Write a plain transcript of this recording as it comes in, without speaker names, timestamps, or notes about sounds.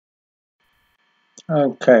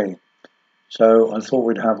Okay, so I thought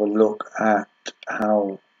we'd have a look at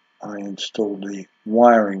how I installed the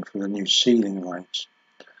wiring for the new ceiling lights.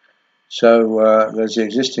 So there's the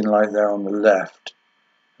existing light there on the left,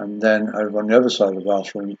 and then over on the other side of the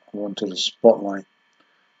bathroom I wanted a spotlight.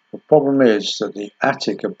 The problem is that the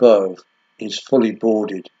attic above is fully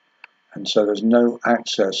boarded, and so there's no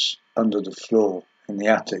access under the floor in the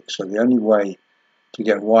attic. So the only way to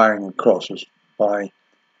get wiring across was by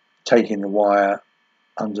taking the wire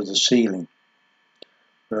under the ceiling.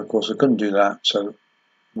 But of course I couldn't do that so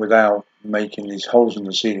without making these holes in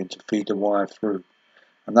the ceiling to feed the wire through.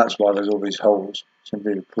 And that's why there's all these holes,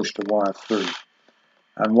 simply to push the wire through.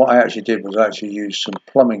 And what I actually did was I actually used some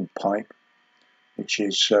plumbing pipe, which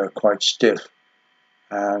is quite stiff,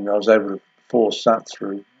 and I was able to force that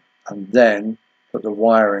through and then put the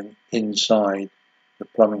wiring inside the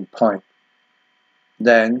plumbing pipe.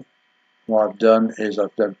 Then what I've done is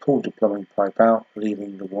I've then pulled the plumbing pipe out,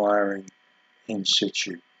 leaving the wiring in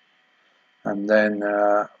situ. And then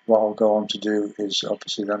what I'll go on to do is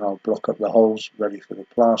obviously then I'll block up the holes ready for the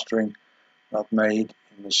plastering I've made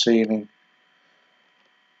in the ceiling,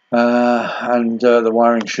 and the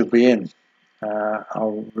wiring should be in.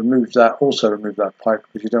 I'll remove that pipe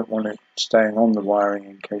because you don't want it staying on the wiring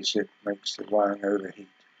in case it makes the wiring overheat.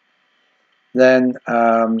 Then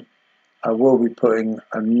I will be putting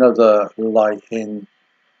another light in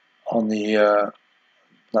on the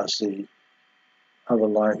that's the other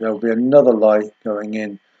light. There will be another light going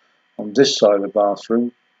in on this side of the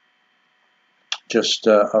bathroom, just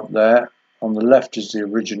up there. On the left is the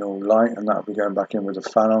original light, and that'll be going back in with a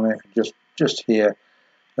fan on it. Just here,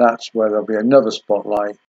 that's where there'll be another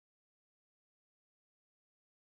spotlight